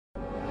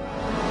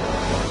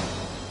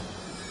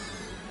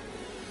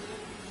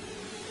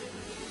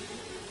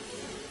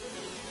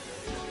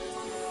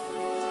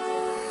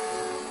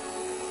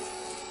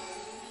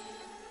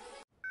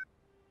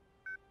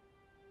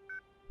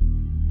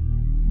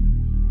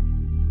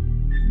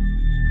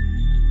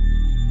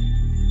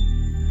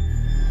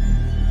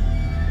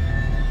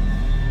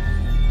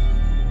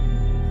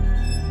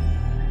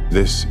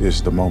This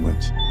is the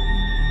moment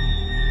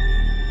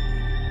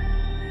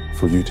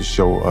for you to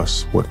show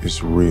us what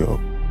is real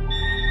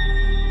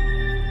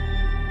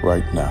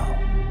right now.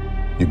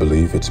 You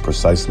believe it's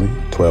precisely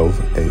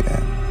 12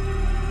 a.m.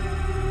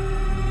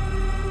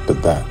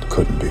 But that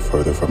couldn't be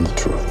further from the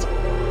truth.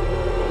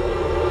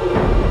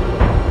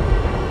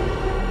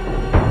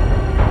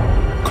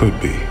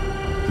 Could be.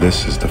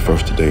 This is the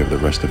first day of the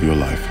rest of your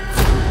life.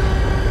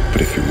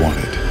 But if you want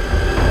it,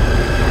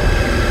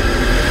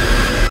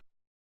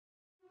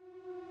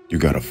 you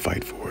gotta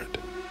fight for it.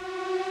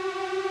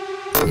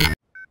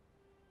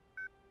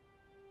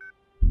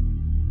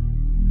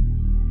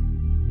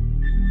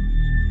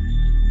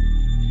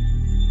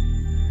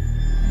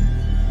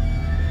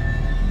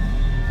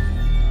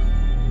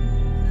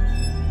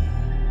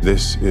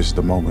 This is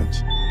the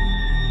moment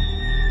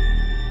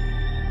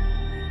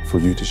for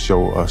you to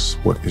show us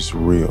what is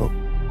real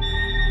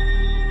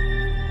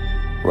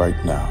right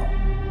now.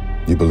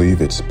 You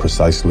believe it's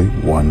precisely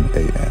 1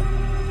 a.m.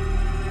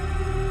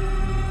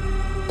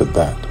 But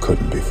that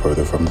couldn't be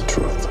further from the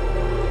truth.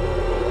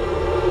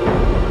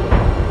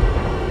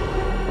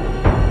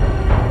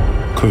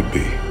 Could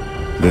be.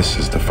 This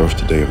is the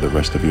first day of the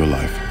rest of your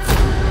life.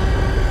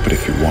 But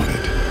if you want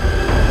it,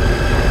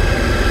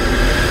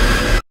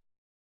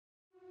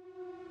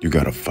 you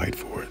gotta fight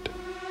for it.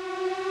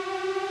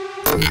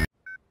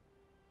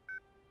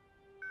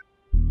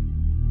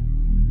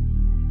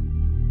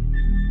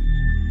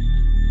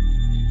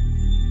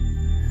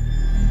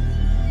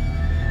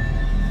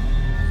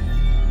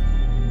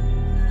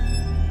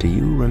 Do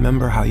you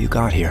remember how you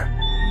got here?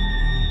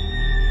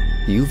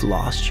 You've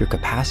lost your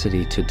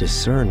capacity to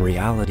discern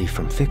reality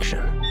from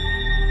fiction.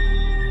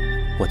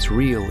 What's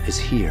real is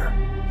here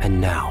and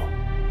now,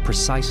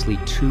 precisely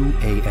 2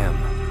 a.m.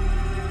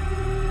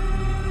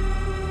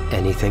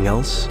 Anything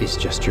else is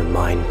just your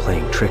mind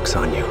playing tricks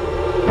on you.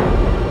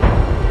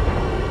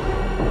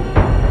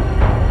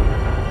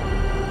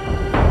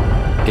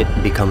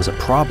 It becomes a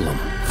problem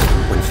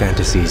when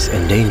fantasies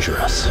endanger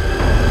us.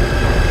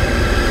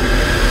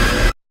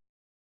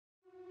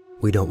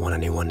 We don't want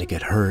anyone to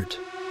get hurt,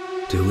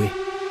 do we?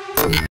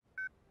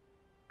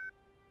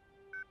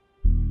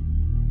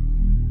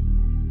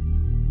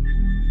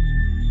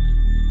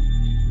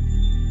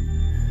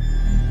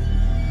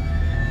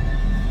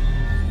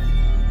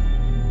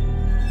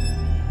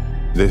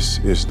 This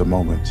is the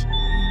moment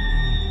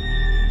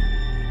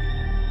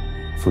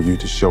for you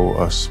to show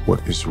us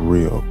what is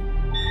real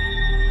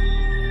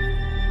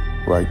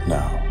right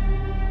now.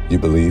 You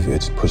believe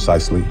it's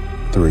precisely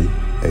 3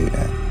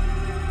 a.m.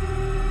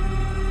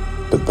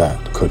 But that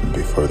couldn't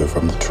be further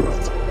from the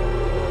truth.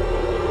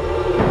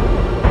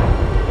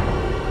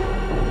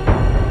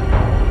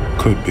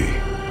 Could be.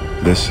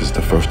 This is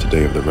the first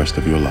day of the rest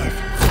of your life.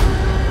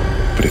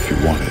 But if you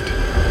want it,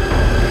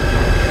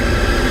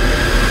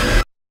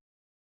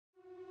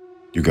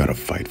 you gotta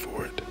fight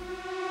for it.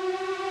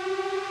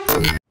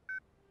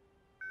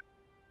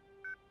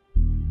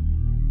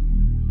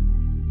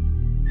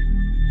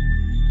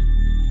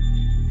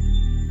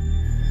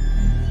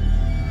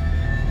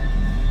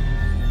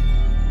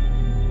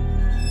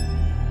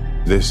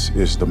 This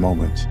is the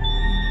moment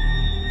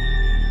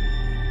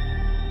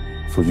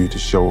for you to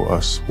show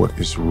us what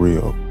is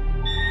real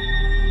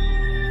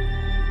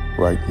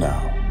right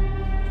now.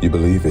 You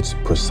believe it's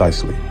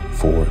precisely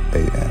 4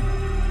 a.m.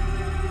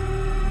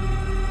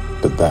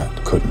 But that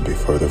couldn't be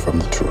further from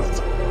the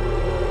truth.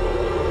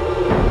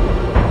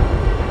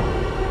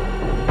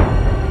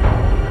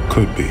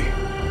 Could be.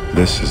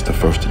 This is the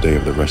first day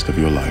of the rest of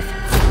your life.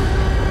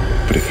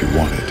 But if you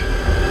want it,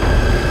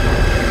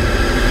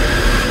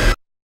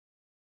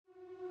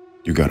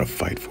 you gotta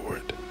fight for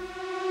it.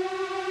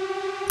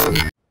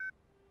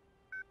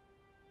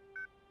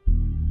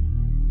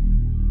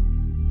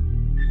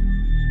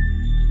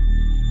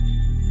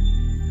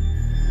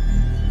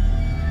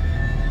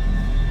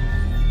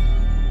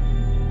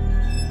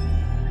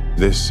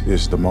 This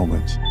is the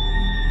moment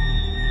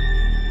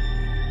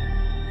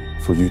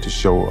for you to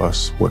show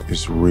us what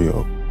is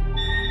real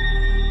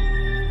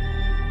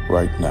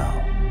right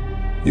now.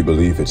 You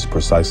believe it's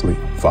precisely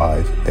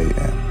 5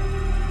 a.m.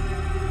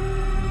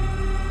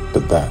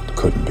 But that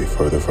couldn't be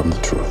further from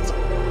the truth.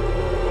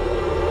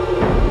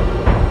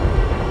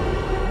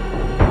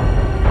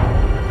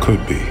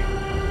 Could be.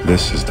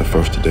 This is the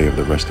first day of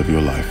the rest of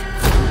your life.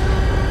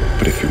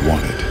 But if you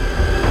want it,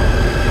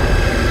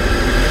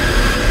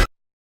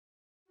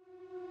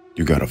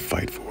 you gotta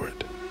fight for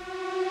it.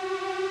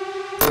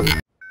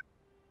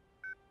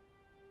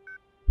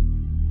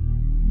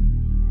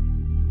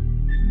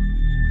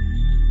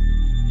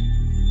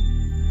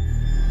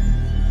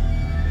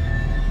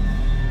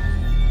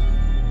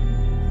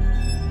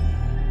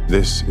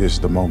 This is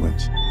the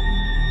moment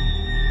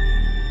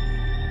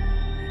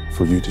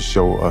for you to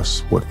show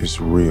us what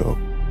is real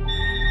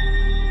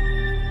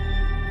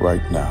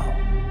right now.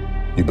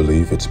 You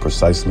believe it's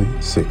precisely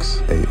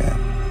 6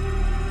 a.m.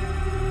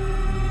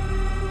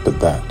 But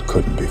that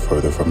couldn't be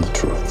further from the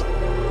truth.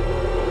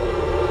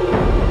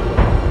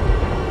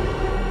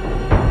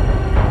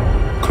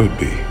 Could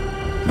be.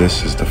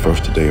 This is the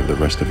first day of the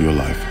rest of your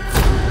life.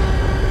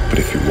 But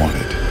if you want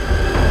it,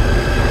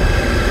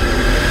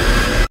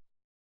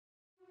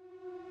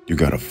 you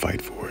gotta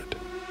fight for it.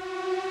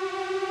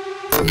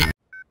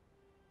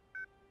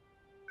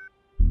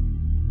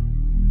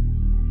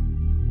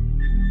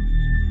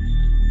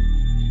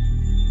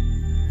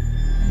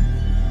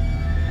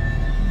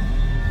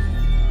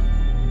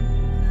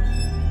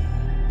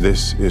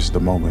 This is the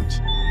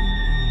moment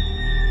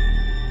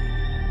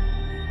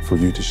for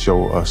you to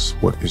show us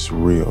what is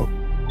real.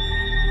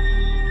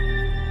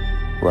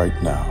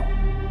 Right now,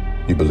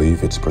 you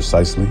believe it's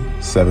precisely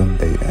 7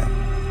 a.m.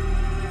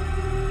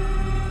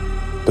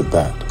 But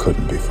that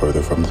couldn't be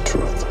further from the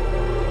truth.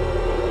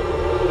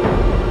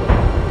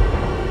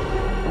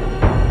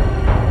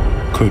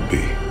 Could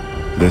be.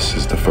 This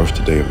is the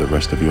first day of the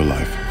rest of your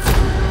life.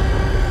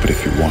 But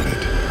if you want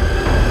it,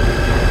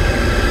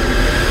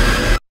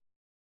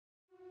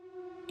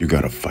 you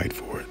gotta fight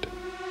for it.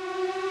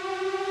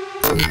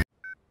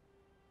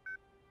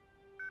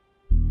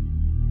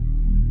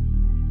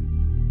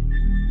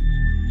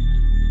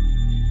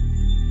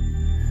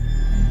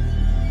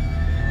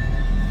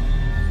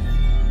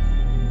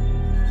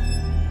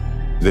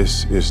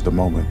 This is the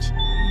moment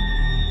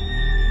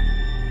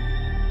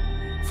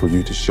for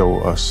you to show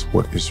us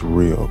what is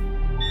real.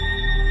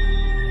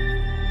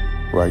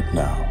 Right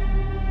now,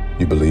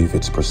 you believe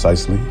it's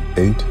precisely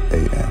 8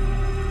 a.m.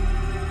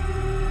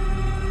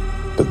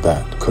 But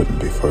that couldn't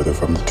be further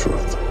from the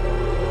truth.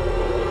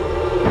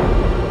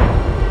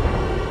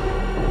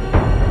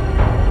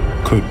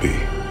 Could be.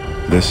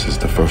 This is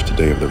the first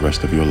day of the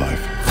rest of your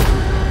life.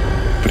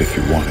 But if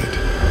you want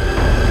it,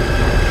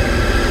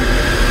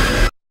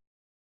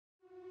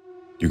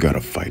 you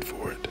gotta fight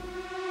for it.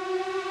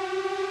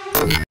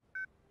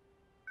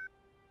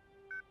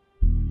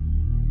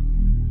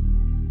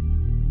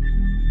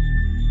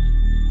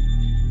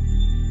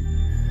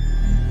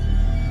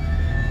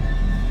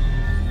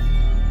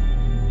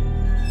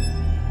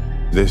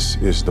 This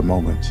is the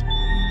moment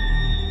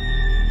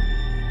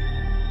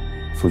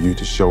for you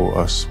to show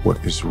us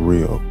what is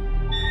real.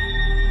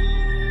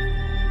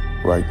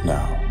 Right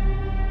now,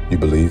 you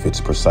believe it's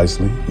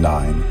precisely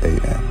 9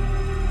 a.m.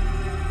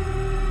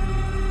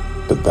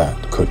 But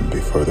that couldn't be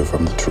further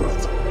from the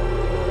truth.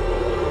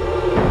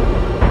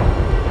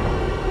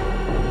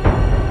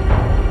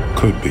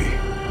 Could be.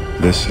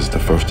 This is the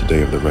first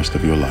day of the rest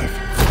of your life.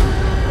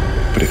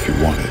 But if you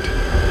want it,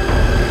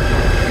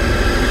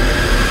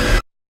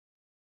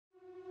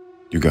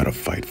 you gotta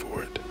fight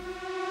for it.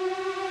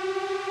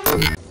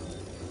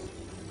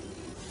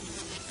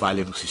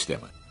 Falha no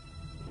sistema.